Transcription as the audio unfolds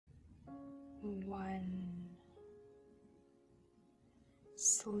1.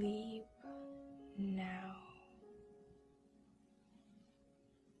 Sleep now.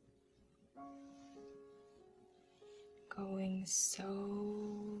 Going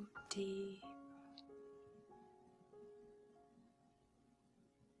so deep.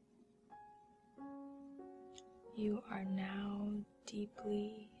 You are now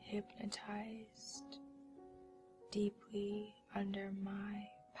deeply hypnotized, deeply under my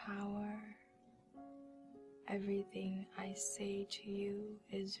power. Everything I say to you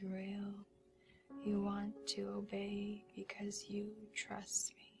is real. You want to obey because you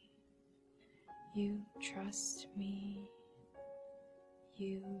trust me. You trust me.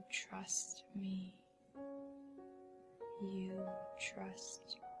 You trust me. You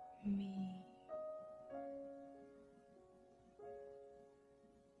trust me.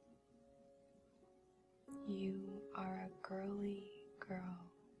 You are a girly girl.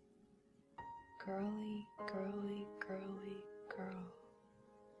 Girly, girly, girly girl.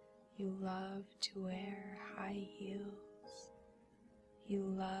 You love to wear high heels. You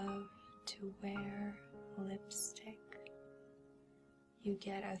love to wear lipstick. You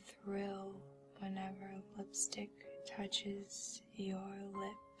get a thrill whenever lipstick touches your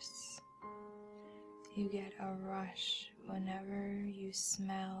lips. You get a rush whenever you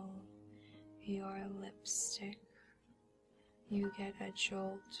smell your lipstick. You get a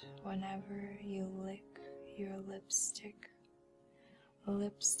jolt whenever you lick your lipstick.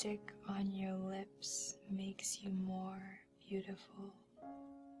 Lipstick on your lips makes you more beautiful.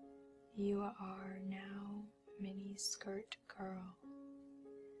 You are now mini skirt girl.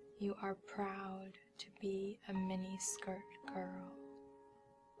 You are proud to be a mini skirt girl.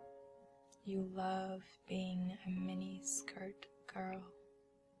 You love being a mini skirt girl.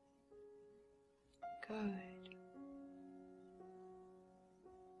 Good.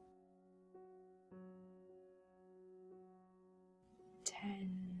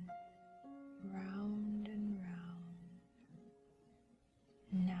 Round and round.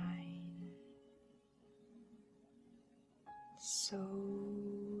 9. So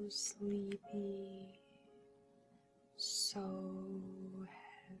sleepy, so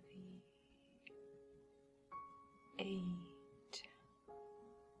heavy. 8.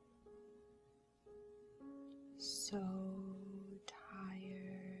 So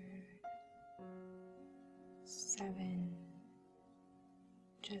tired. 7.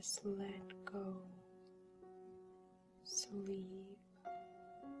 Just let go. Sleep.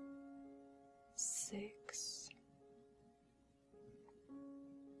 6.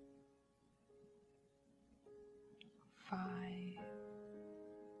 5.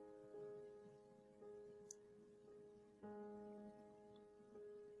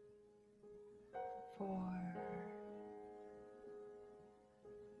 4.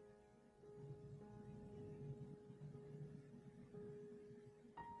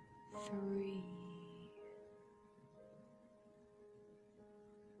 3.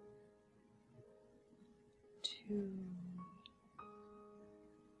 2.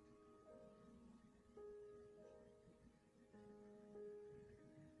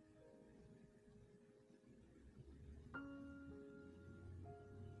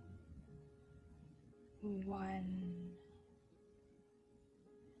 1.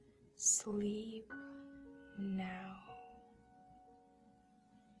 Sleep now.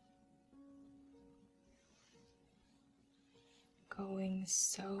 Going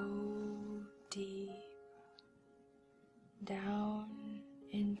so deep down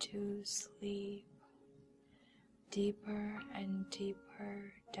into sleep, deeper and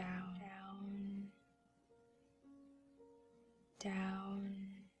deeper down, down.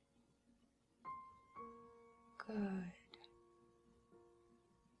 Good.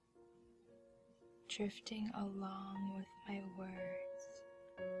 Drifting along with my words,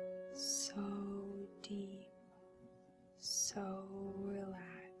 so deep, so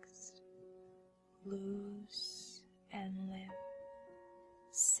relaxed, loose and limp,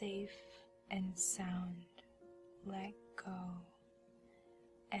 safe and sound. Let go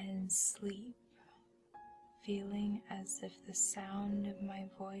and sleep, feeling as if the sound of my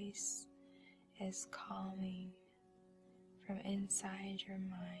voice is calming from inside your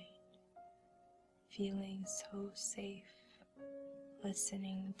mind, feeling so safe,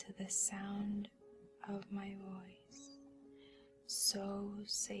 listening to the sound of my voice, so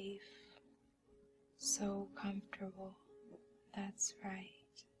safe, so comfortable. That's right.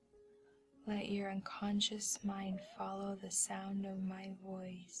 Let your unconscious mind follow the sound of my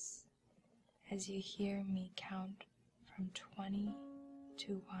voice as you hear me count from 20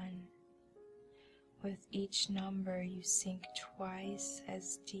 to 1. With each number, you sink twice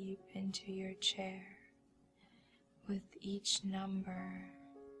as deep into your chair. With each number,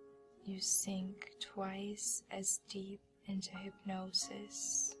 you sink twice as deep into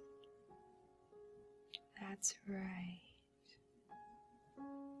hypnosis. That's right.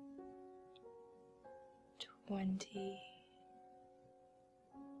 20.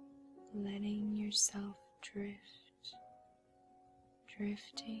 Letting yourself drift,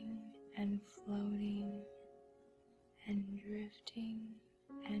 drifting and floating, and drifting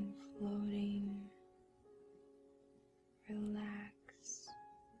and floating. Relax.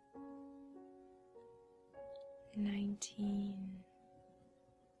 19.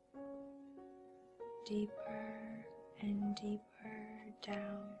 Deeper and deeper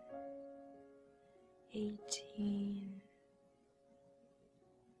down. 18.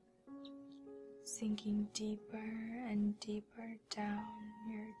 Sinking deeper and deeper down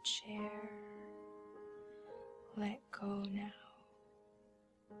your chair. Let go now.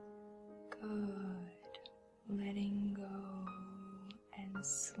 Good. Letting go and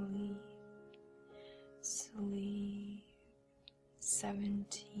sleep. Sleep.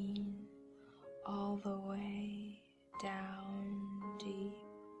 17. All the way down, deep,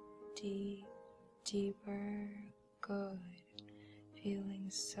 deep, deeper. Good. Feeling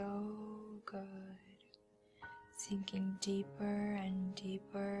so good. Sinking deeper and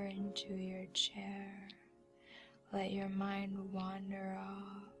deeper into your chair. Let your mind wander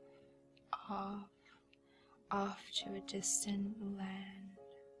off to a distant land.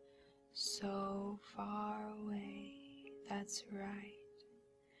 So far away. That's right.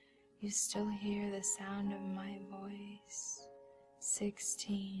 You still hear the sound of my voice.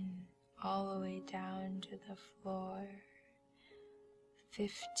 16. All the way down to the floor.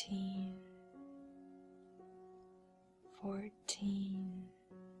 15. 14.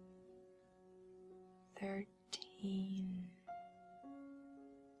 13.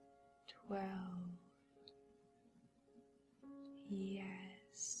 12.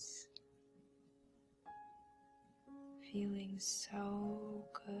 Yes. Feeling so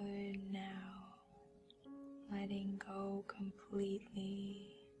good now. Letting go completely.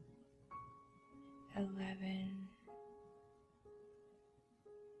 11.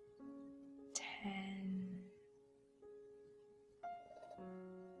 10.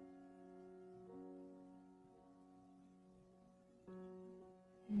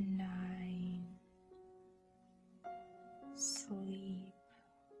 9. Sleep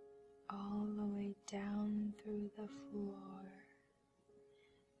all the way down through the floor.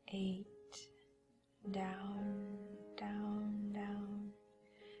 8. Down, down, down,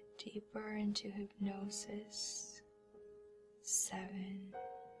 deeper into hypnosis. 7.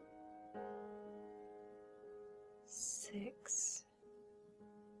 6.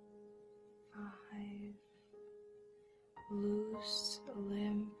 5. Loose,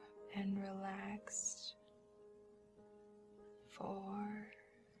 limp, and relaxed. 4.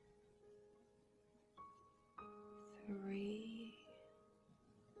 3.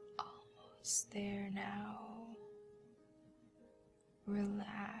 Almost there now.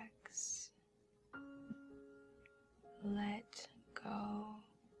 Relax. Let go.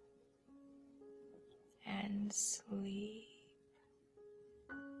 And sleep.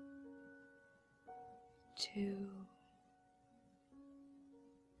 2.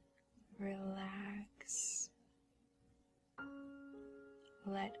 Relax.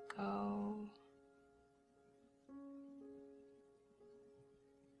 Let go.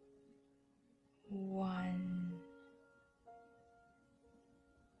 1.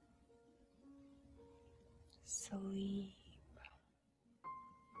 Sleep.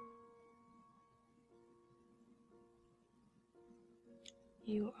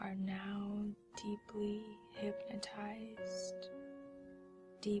 You are now deeply hypnotized,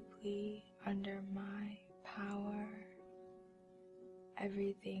 deeply under my power.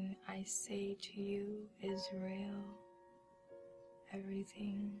 Everything I say to you is real.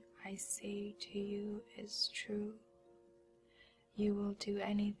 Everything I say to you is true. You will do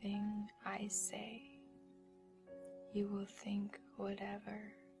anything I say. You will think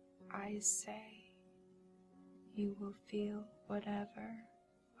whatever I say. You will feel whatever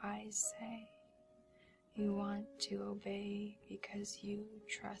I say. You want to obey because you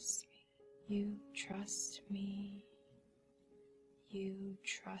trust me. You trust me. You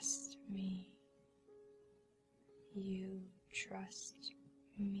trust me. You trust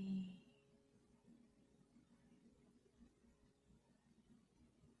me.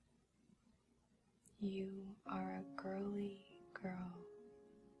 You are a girly girl.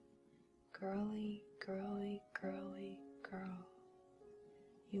 Girly, girly, girly girl.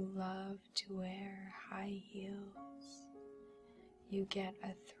 You love to wear high heels. You get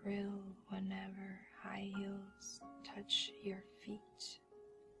a thrill whenever high heels touch your feet.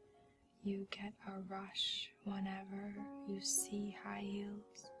 You get a rush whenever you see high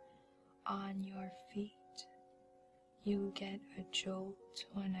heels on your feet. You get a jolt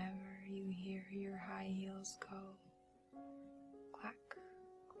whenever you hear your high heels go clack,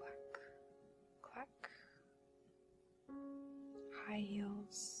 clack, clack. High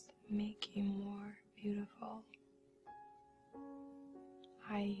heels make you more beautiful.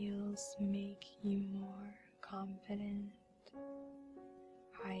 High heels make you more confident.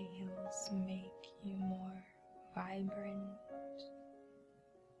 High heels make you more vibrant.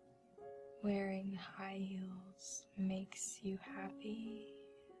 Wearing high heels makes you happy.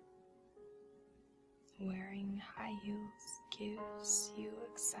 Wearing high heels gives you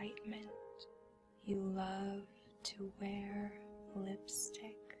excitement. You love to wear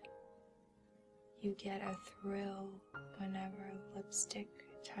lipstick. You get a thrill whenever lipstick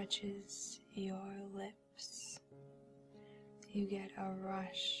touches your lips. You get a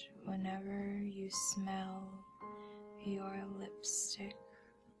rush whenever you smell your lipstick.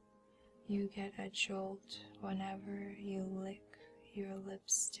 You get a jolt whenever you lick your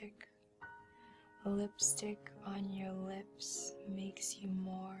lipstick. Lipstick on your lips makes you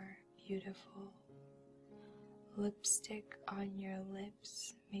more beautiful. Lipstick on your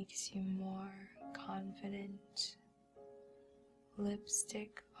lips makes you more confident.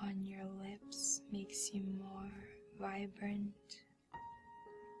 Lipstick on your lips makes you more vibrant.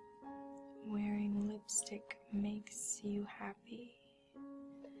 Wearing lipstick makes you happy.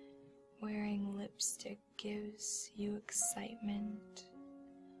 Wearing lipstick gives you excitement.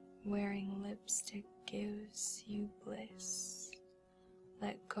 Wearing lipstick gives you bliss.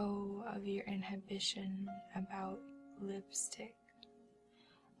 Let go of your inhibition about lipstick.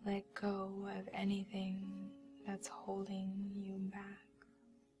 Let go of anything that's holding you back.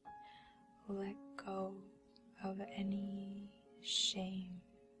 Let go of any shame.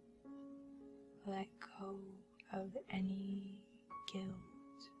 Let go of any guilt.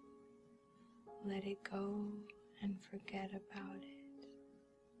 Let it go and forget about it.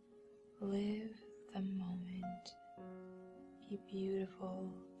 Live the moment. Be beautiful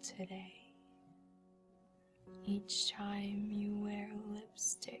today. Each time you wear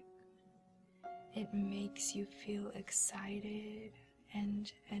lipstick, it makes you feel excited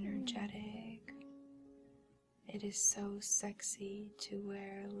and energetic. It is so sexy to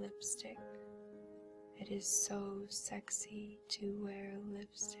wear lipstick. It is so sexy to wear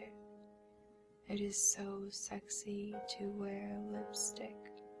lipstick. It is so sexy to wear lipstick.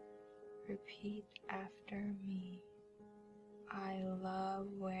 Repeat after me. I love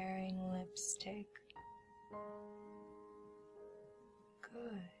wearing lipstick.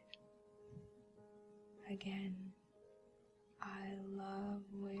 Good. Again. I love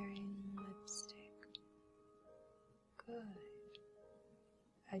wearing lipstick. Good.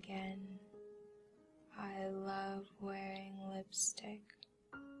 Again. I love wearing lipstick.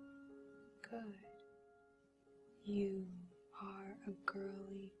 Good. You are a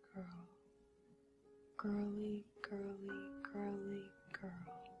girly girl. Girly, girly, girly girl.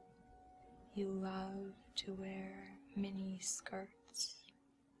 You love to wear mini skirts.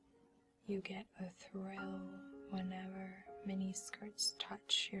 You get a thrill whenever mini skirts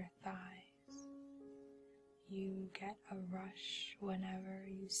touch your thighs. You get a rush whenever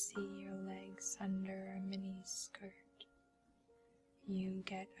you see your legs under a mini skirt. You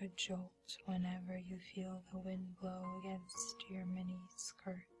get a jolt whenever you feel the wind blow against your mini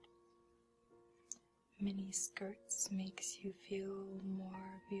skirt. Mini skirts makes you feel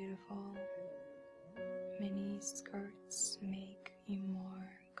more beautiful. Mini skirts make you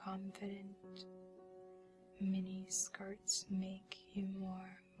more confident. Mini skirts make you more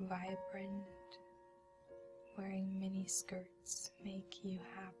vibrant. Wearing mini skirts make you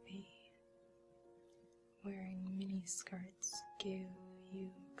happy. Wearing mini skirts give you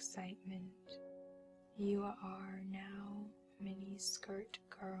excitement. You are now mini skirt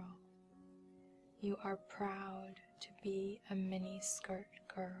girl. You are proud to be a mini skirt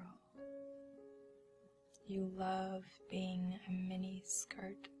girl. You love being a mini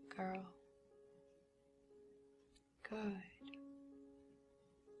skirt girl. Good.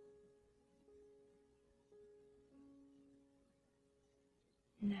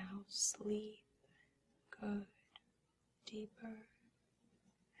 Now sleep. Good. Deeper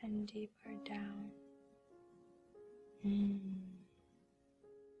and deeper down.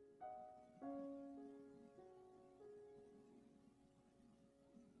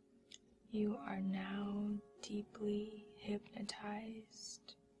 You are now deeply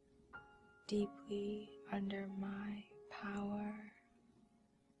hypnotized, deeply under my power.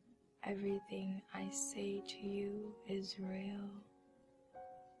 Everything I say to you is real.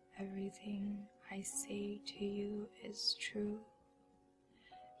 Everything I say to you is true.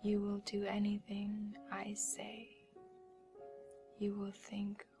 You will do anything I say. You will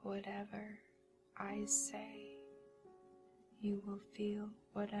think whatever I say. You will feel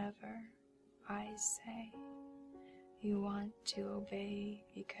whatever I say. You want to obey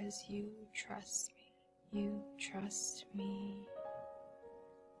because you trust me. You trust me.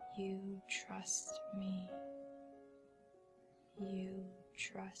 You trust me. You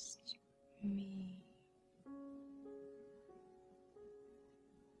trust me.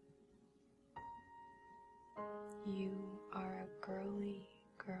 You are a girly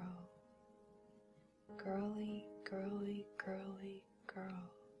girl. Girly, girly, girly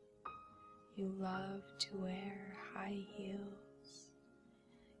girl. You love to wear high heels.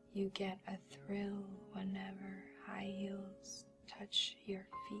 You get a thrill whenever high heels touch your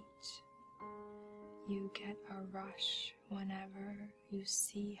feet. You get a rush whenever you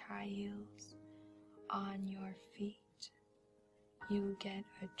see high heels on your feet. You get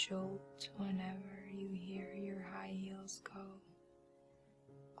a jolt whenever you hear your high heels go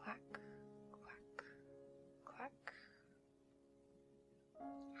clack, clack, clack.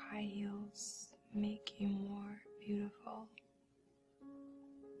 High heels make you more beautiful.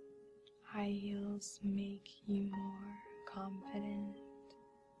 High heels make you more confident.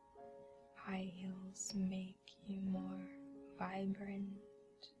 High heels make you more vibrant.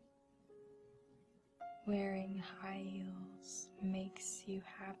 Wearing high heels makes you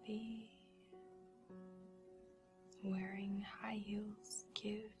happy. Wearing high heels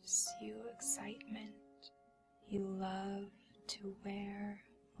gives you excitement. You love to wear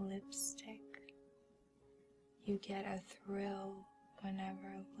lipstick. You get a thrill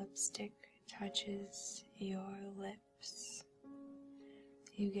whenever lipstick touches your lips.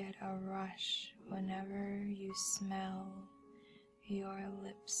 You get a rush whenever you smell your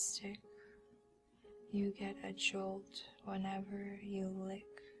lipstick. You get a jolt whenever you lick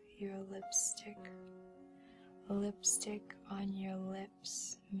your lipstick. Lipstick on your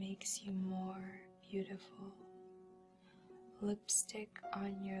lips makes you more beautiful. Lipstick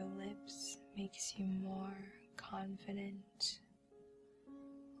on your lips makes you more confident.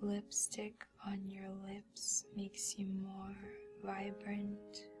 Lipstick on your lips makes you more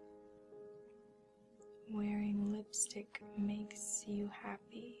vibrant. Wearing lipstick makes you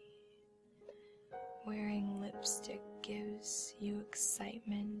happy. Wearing lipstick gives you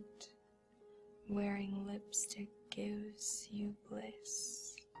excitement. Wearing lipstick gives you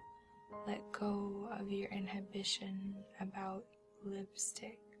bliss. Let go of your inhibition about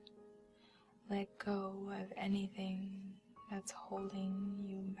lipstick. Let go of anything that's holding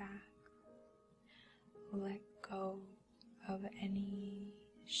you back. Let go of any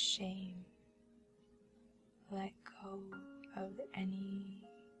shame. Let go of any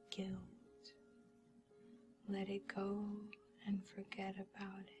guilt. Let it go and forget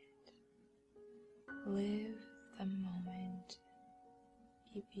about it. Live the moment.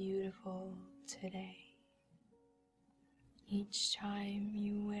 Be beautiful today. Each time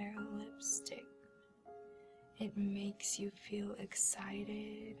you wear lipstick, it makes you feel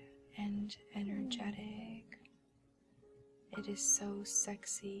excited and energetic. It is so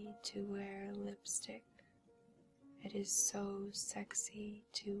sexy to wear lipstick. It is so sexy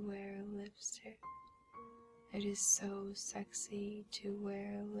to wear lipstick. It is so sexy to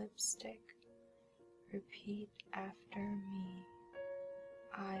wear lipstick. Repeat after me.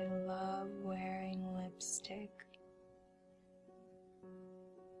 I love wearing lipstick.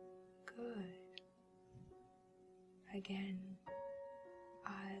 Good. Again.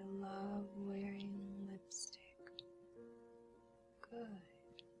 I love wearing lipstick.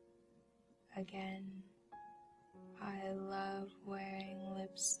 Good. Again. I love wearing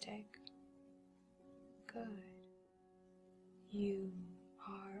lipstick. Good. You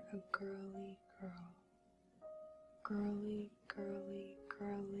are a girly girl. Girly, girly,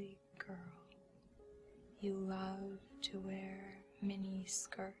 girly girl. You love to wear mini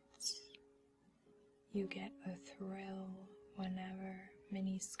skirts. You get a thrill whenever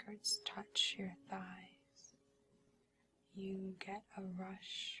mini skirts touch your thighs. You get a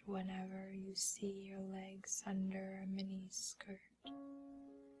rush whenever you see your legs under a mini skirt.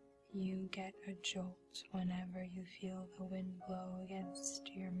 You get a jolt whenever you feel the wind blow against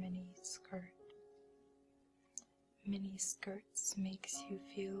your mini skirt. Mini skirts makes you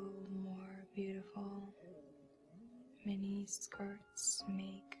feel more beautiful. Mini skirts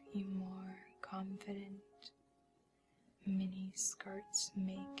make you more confident. mini skirts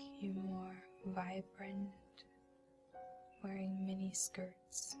make you more vibrant. Wearing mini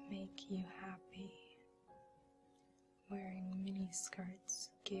skirts make you happy. Wearing mini skirts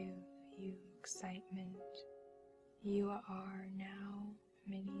give you excitement. You are now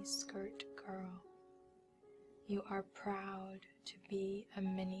mini skirt girl. You are proud to be a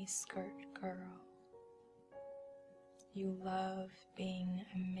mini skirt girl. You love being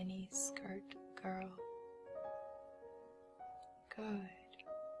a mini skirt girl. Good.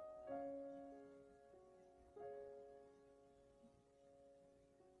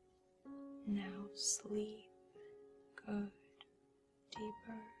 Now sleep. Good.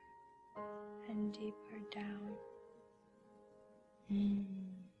 Deeper and deeper down.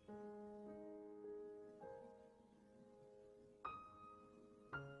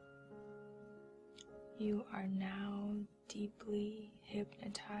 You are now deeply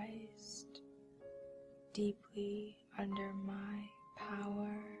hypnotized, deeply under my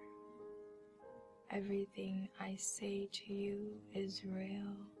power. Everything I say to you is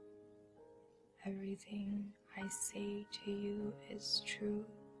real. Everything I say to you is true.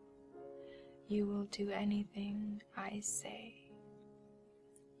 You will do anything I say.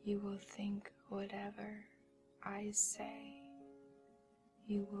 You will think whatever I say.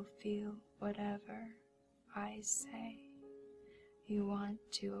 You will feel whatever I say. You want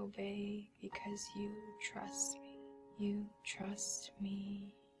to obey because you trust me. You trust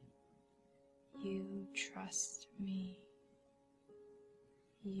me. You trust me.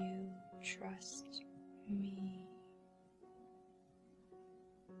 You trust me.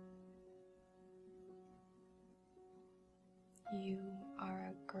 You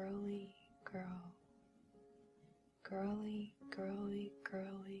are a girly girl. Girly, girly,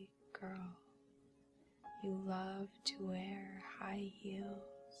 girly girl. You love to wear high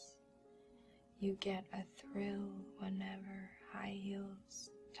heels. You get a thrill whenever high heels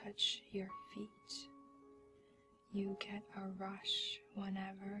touch your feet. You get a rush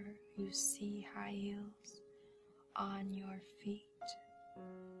whenever you see high heels on your feet.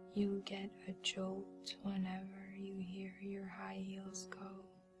 You get a jolt whenever you hear your high heels go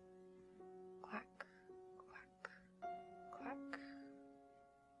clack, clack, clack.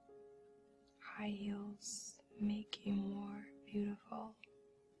 High heels make you more beautiful.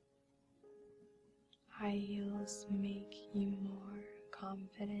 High heels make you more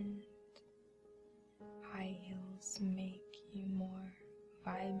confident. High heels make you more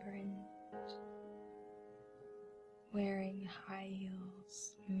vibrant. Wearing high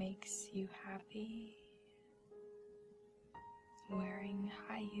heels makes you happy. Wearing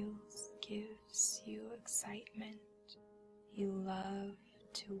high heels gives you excitement. You love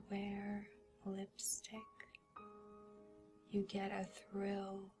to wear lipstick. You get a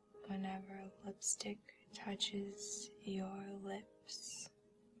thrill whenever lipstick touches your lips.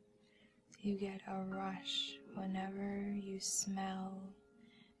 You get a rush whenever you smell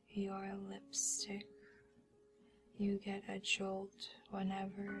your lipstick. You get a jolt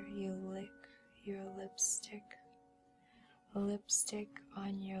whenever you lick your lipstick. Lipstick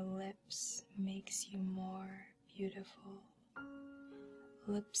on your lips makes you more beautiful.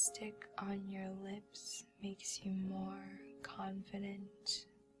 Lipstick on your lips makes you more confident.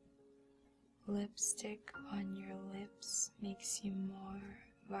 Lipstick on your lips makes you more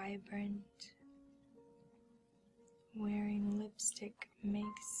vibrant. Wearing lipstick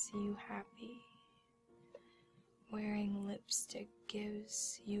makes you happy. Wearing lipstick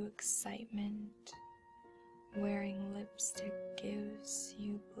gives you excitement. Wearing lipstick gives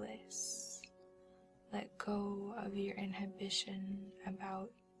you bliss. Let go of your inhibition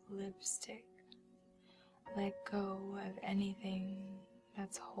about lipstick. Let go of anything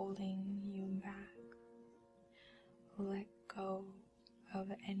that's holding you back. Let go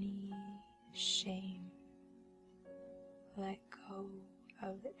of any shame. Let go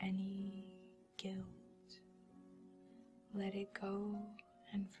of any guilt. Let it go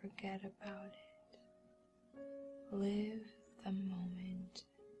and forget about it. Live the moment.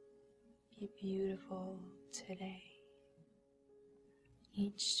 Be beautiful today.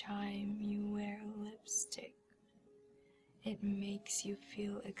 Each time you wear lipstick, it makes you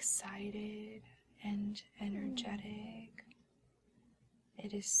feel excited and energetic.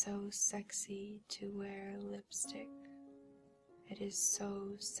 It is so sexy to wear lipstick. It is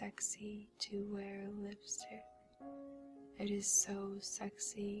so sexy to wear lipstick. It is so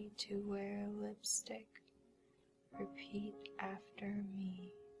sexy to wear lipstick. Repeat after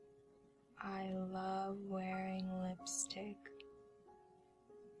me. I love wearing lipstick.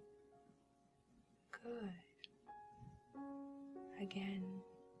 Good. Again.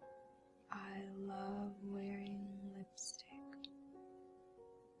 I love wearing lipstick.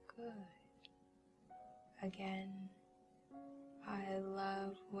 Good. Again, I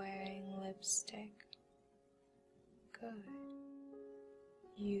love wearing lipstick. Good.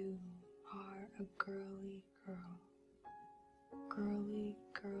 You are a girly girl. Girly,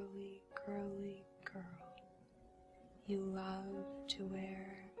 girly, girly girl. You love to wear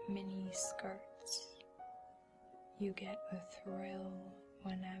mini skirts. You get a thrill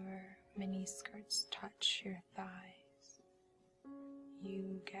whenever mini skirts touch your thighs.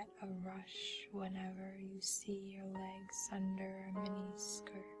 You get a rush whenever you see your legs under a mini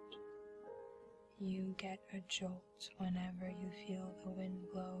skirt. You get a jolt whenever you feel the wind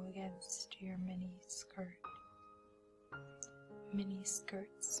blow against your mini skirt. Mini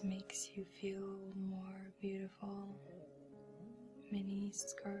skirts makes you feel more beautiful. Mini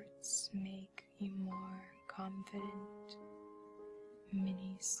skirts make you more confident.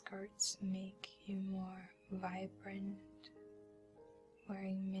 Mini skirts make you more vibrant.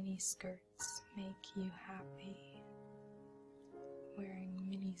 Wearing mini skirts make you happy. Wearing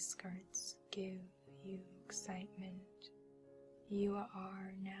mini skirts give you excitement. You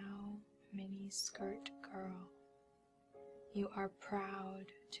are now mini skirt girl. You are proud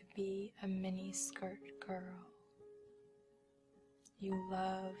to be a mini skirt girl. You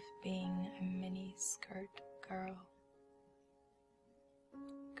love being a mini skirt girl.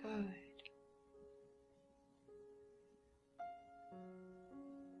 Good.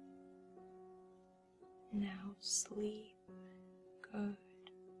 Now sleep. Good.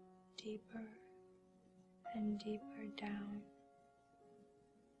 Deeper and deeper down.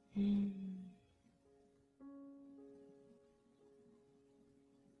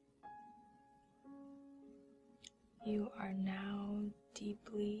 You are now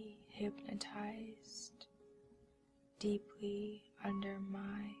deeply hypnotized, deeply under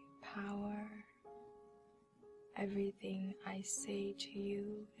my power. Everything I say to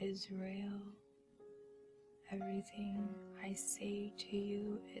you is real. Everything I say to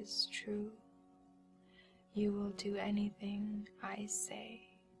you is true. You will do anything I say.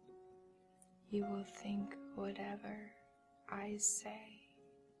 You will think whatever I say.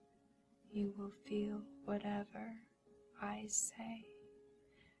 You will feel whatever I say.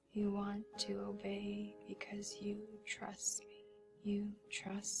 You want to obey because you trust me. You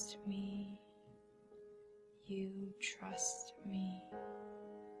trust me. You trust me.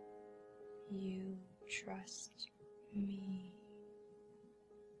 You trust me.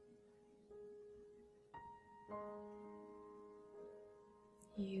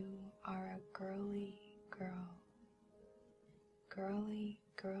 You are a girly girl. Girly,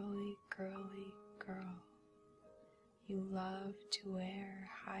 girly, girly girl. You love to wear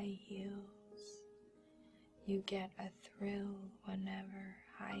high heels. You get a thrill whenever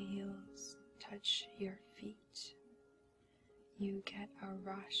high heels touch your feet. You get a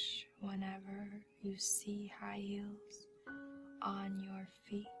rush whenever you see high heels on your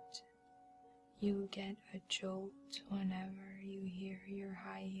feet. You get a jolt whenever you hear your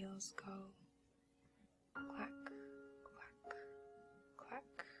high heels go clack, clack,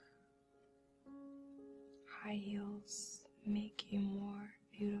 clack. High heels make you more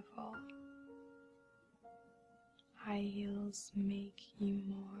beautiful. High heels make you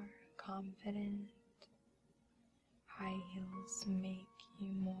more confident. High heels make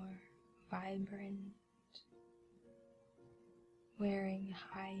you more vibrant. Wearing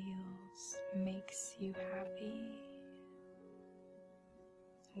high heels makes you happy.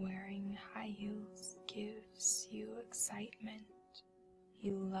 Wearing high heels gives you excitement.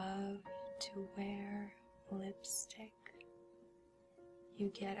 You love to wear lipstick. You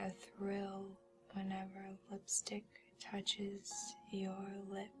get a thrill whenever lipstick touches your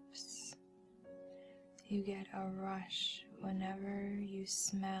lips. You get a rush whenever you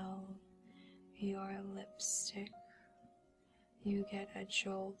smell your lipstick. You get a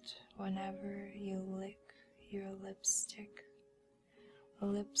jolt whenever you lick your lipstick.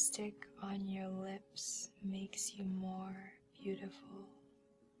 Lipstick on your lips makes you more beautiful.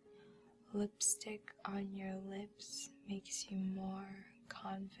 Lipstick on your lips makes you more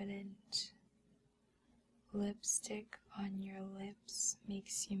confident. Lipstick on your lips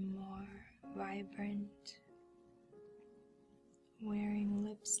makes you more vibrant. Wearing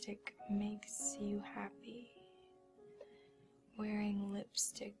lipstick makes you happy. Wearing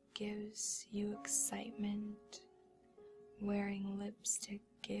lipstick gives you excitement. Wearing lipstick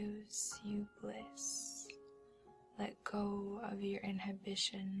gives you bliss. Let go of your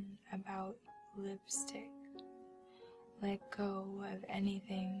inhibition about lipstick. Let go of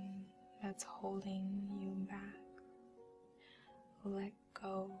anything that's holding you back. Let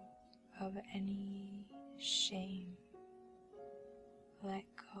go of any shame. let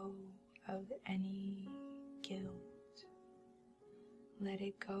go of any guilt. Let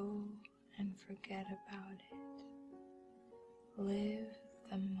it go and forget about it. Live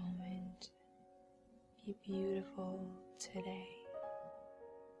the moment. Be beautiful today.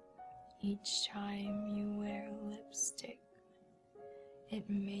 Each time you wear lipstick, it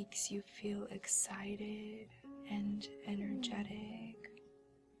makes you feel excited and energetic.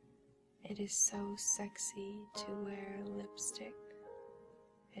 It is so sexy to wear lipstick.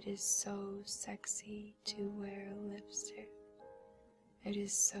 It is so sexy to wear lipstick. It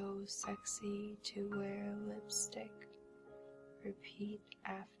is so sexy to wear lipstick. Repeat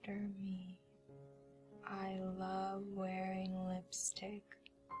after me. I love wearing lipstick.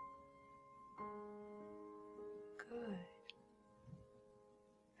 Good.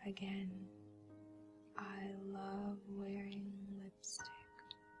 Again. I love wearing lipstick.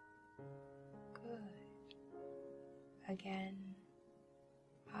 Good. Again.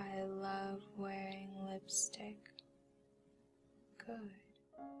 I love wearing lipstick. Good.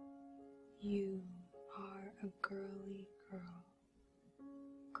 You are a girly girl.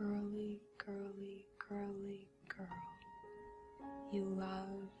 Girly, girly, girly girl. You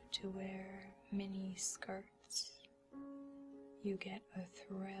love to wear mini skirts. You get a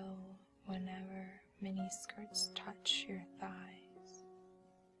thrill whenever mini skirts touch your thighs.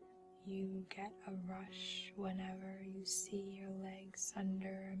 You get a rush whenever you see your legs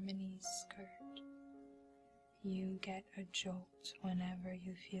under a mini skirt. You get a jolt whenever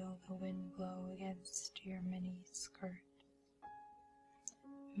you feel the wind blow against your mini skirt.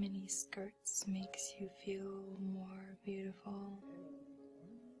 Mini skirts makes you feel more beautiful.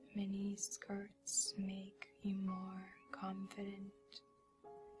 Mini skirts make you more confident.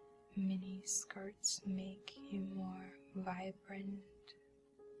 Mini skirts make you more vibrant.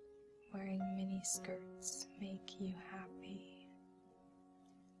 Wearing mini skirts make you happy.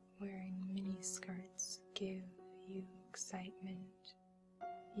 Wearing mini skirts give you excitement.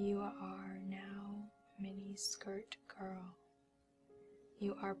 You are now mini skirt girl.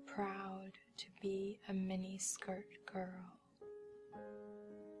 You are proud to be a mini skirt girl.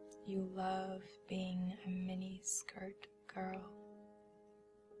 You love being a mini skirt girl.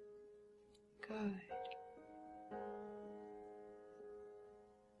 Good.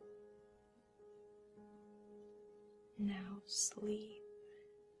 Now sleep.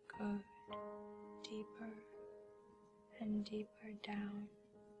 Good. Deeper and deeper down.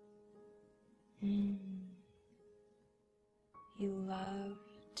 You love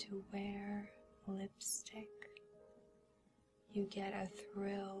to wear lipstick. You get a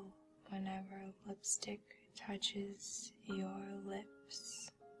thrill whenever lipstick touches your lips.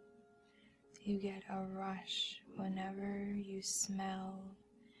 You get a rush whenever you smell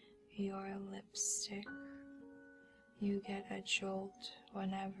your lipstick. You get a jolt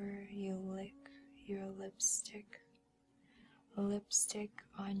whenever you lick your lipstick. Lipstick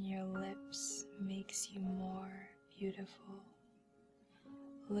on your lips makes you more beautiful.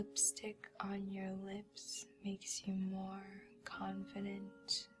 Lipstick on your lips makes you more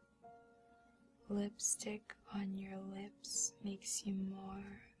confident. Lipstick on your lips makes you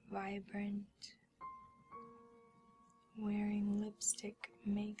more vibrant. Wearing lipstick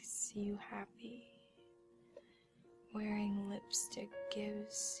makes you happy. Wearing lipstick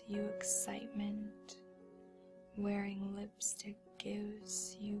gives you excitement. Wearing lipstick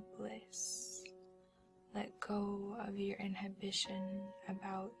gives you bliss. Let go of your inhibition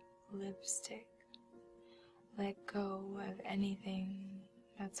about lipstick. Let go of anything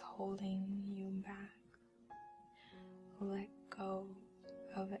that's holding you back. Let go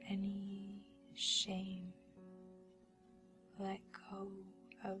of any shame. Let go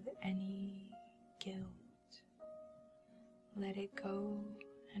of any guilt. Let it go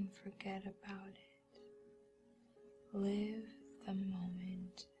and forget about it. Live the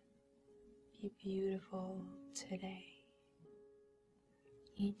moment. Be beautiful today.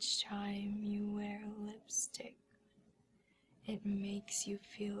 Each time you wear lipstick, it makes you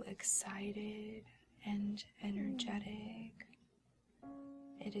feel excited and energetic.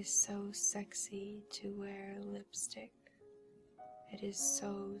 It is so sexy to wear lipstick. It is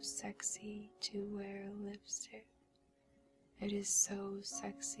so sexy to wear lipstick. It is so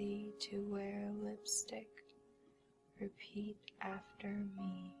sexy to wear lipstick. Repeat after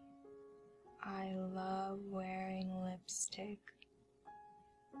me. I love wearing lipstick.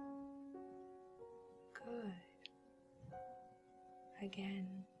 Good. Again.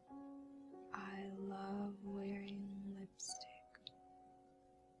 I love wearing lipstick.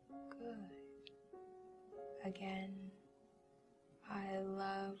 Good. Again. I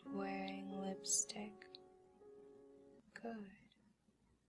love wearing lipstick. Good.